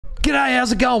G'day,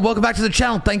 how's it going? Welcome back to the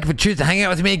channel. Thank you for choosing to hang out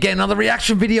with me again. Another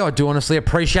reaction video. I do honestly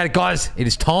appreciate it, guys. It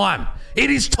is time. It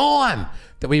is time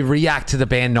that we react to the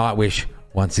band Nightwish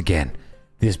once again.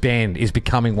 This band is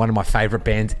becoming one of my favorite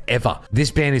bands ever. This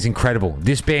band is incredible.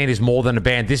 This band is more than a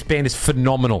band. This band is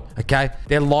phenomenal, okay?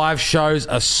 Their live shows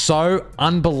are so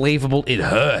unbelievable, it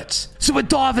hurts. So we're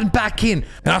diving back in.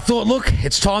 And I thought, look,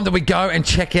 it's time that we go and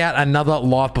check out another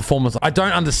live performance. I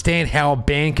don't understand how a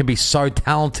band can be so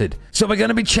talented. So we're going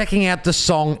to be checking out the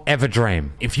song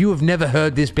Everdream. If you have never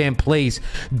heard this band, please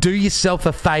do yourself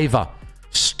a favor.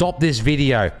 Stop this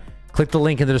video. Click the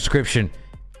link in the description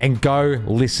and go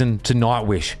listen to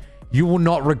Nightwish. You will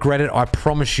not regret it, I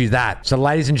promise you that. So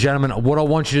ladies and gentlemen, what I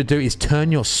want you to do is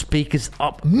turn your speakers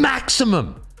up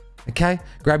maximum, okay?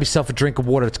 Grab yourself a drink of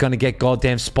water, it's gonna get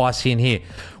goddamn spicy in here.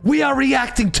 We are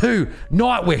reacting to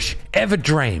Nightwish,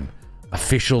 Everdream,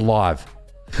 official live.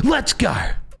 Let's go.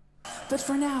 But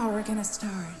for now, we're gonna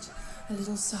start a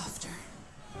little softer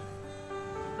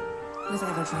with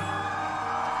Everdream.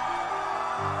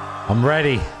 I'm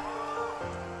ready.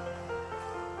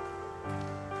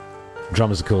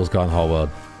 Drummer's the coolest guy in the whole world.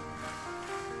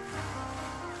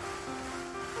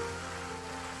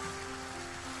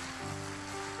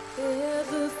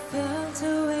 Ever felt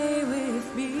away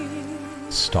with me?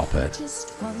 Stop it.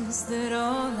 Just once, that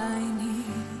all I need.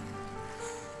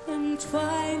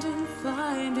 Entwined in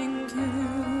finding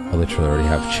you. I literally already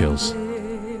have chills.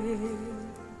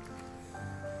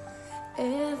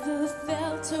 Ever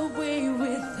felt away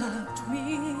without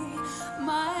me?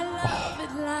 My love,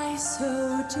 it lies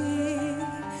so deep.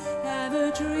 Have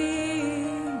a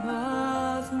dream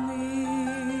of me.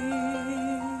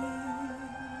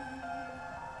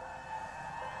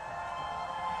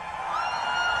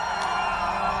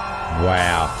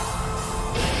 Wow.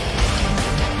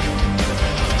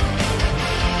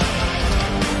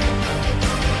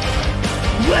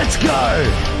 Let's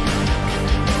go!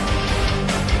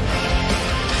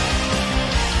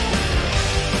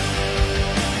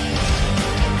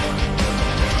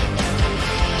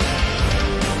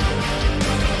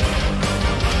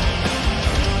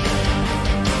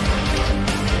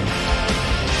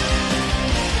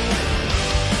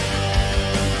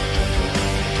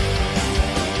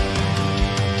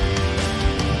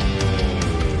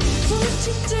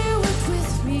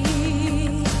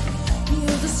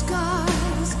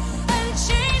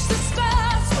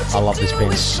 I love this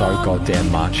band so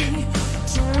goddamn much.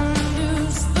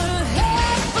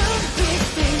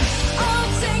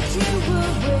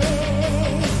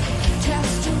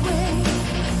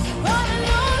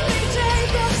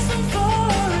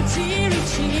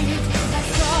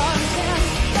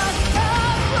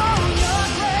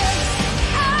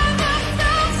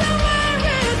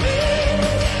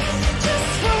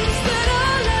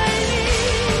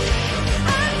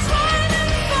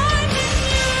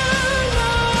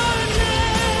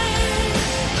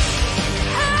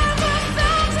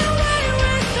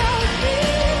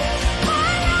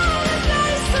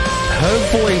 Her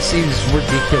voice is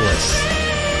ridiculous.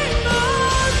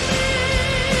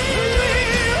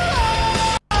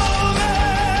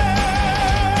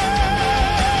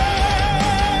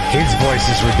 His voice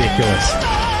is ridiculous.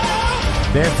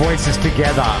 Their voices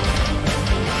together,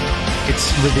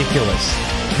 it's ridiculous.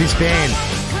 This band.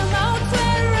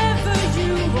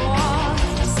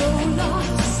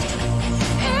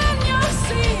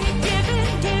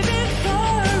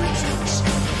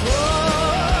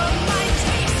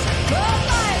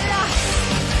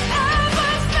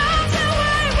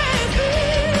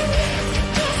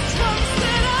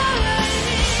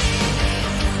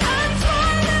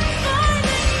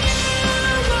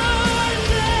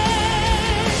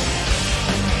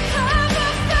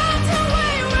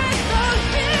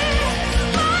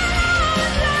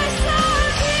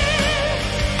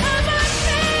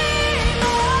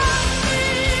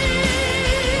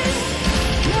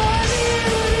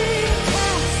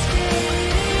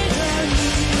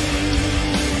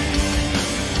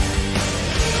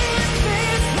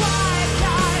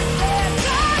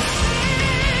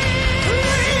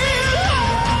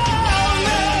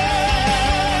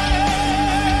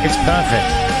 It's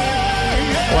perfect.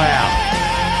 Wow.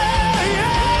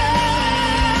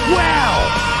 Wow!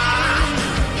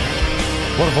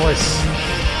 What a voice.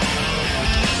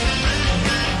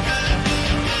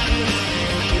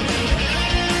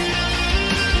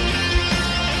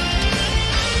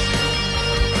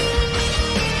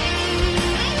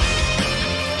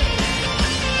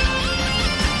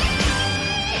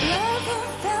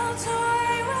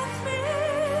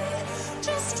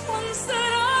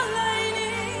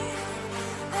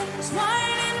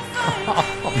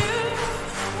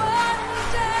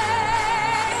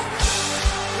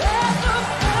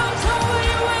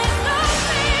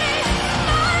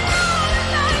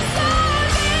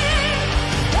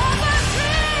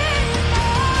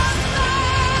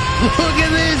 Look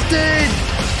at this,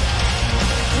 dude.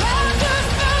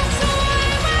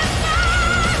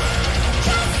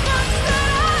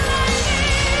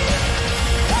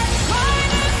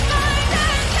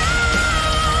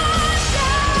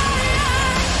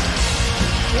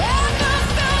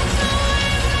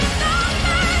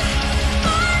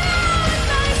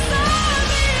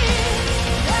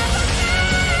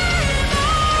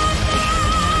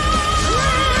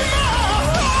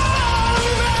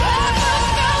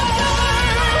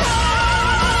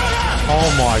 Oh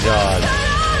my God.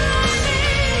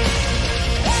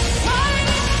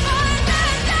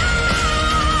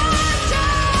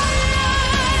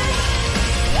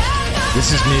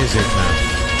 This is music, man.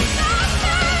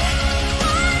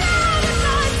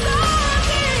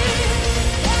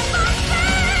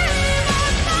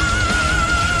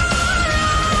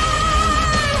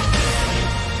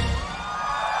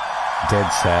 Dead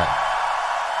set.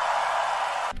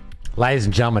 Ladies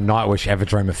and gentlemen, Nightwish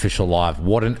Everdream Official Live.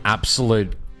 What an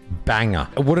absolute banger.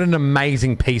 What an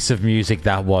amazing piece of music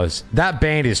that was. That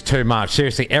band is too much.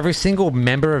 Seriously, every single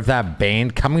member of that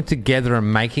band coming together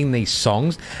and making these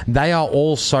songs, they are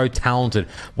all so talented.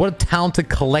 What a talented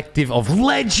collective of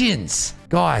legends.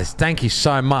 Guys, thank you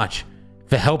so much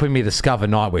for helping me discover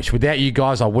Nightwish. Without you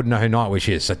guys, I wouldn't know who Nightwish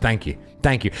is, so thank you.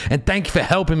 Thank you. And thank you for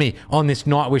helping me on this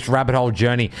Nightwish rabbit hole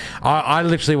journey. I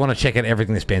literally want to check out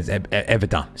everything this band's ever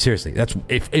done. Seriously, that's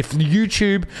if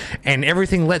YouTube and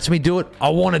everything lets me do it, I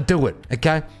want to do it,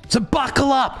 okay? So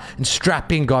buckle up and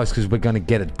strap in, guys, because we're going to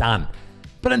get it done.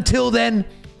 But until then,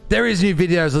 there is new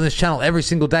videos on this channel every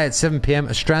single day at 7 p.m.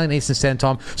 Australian Eastern Standard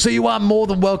Time, so you are more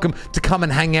than welcome to come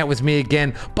and hang out with me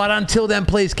again. But until then,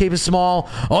 please keep a smile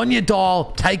on your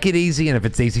dial, take it easy, and if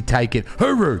it's easy, take it.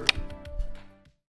 Hooroo!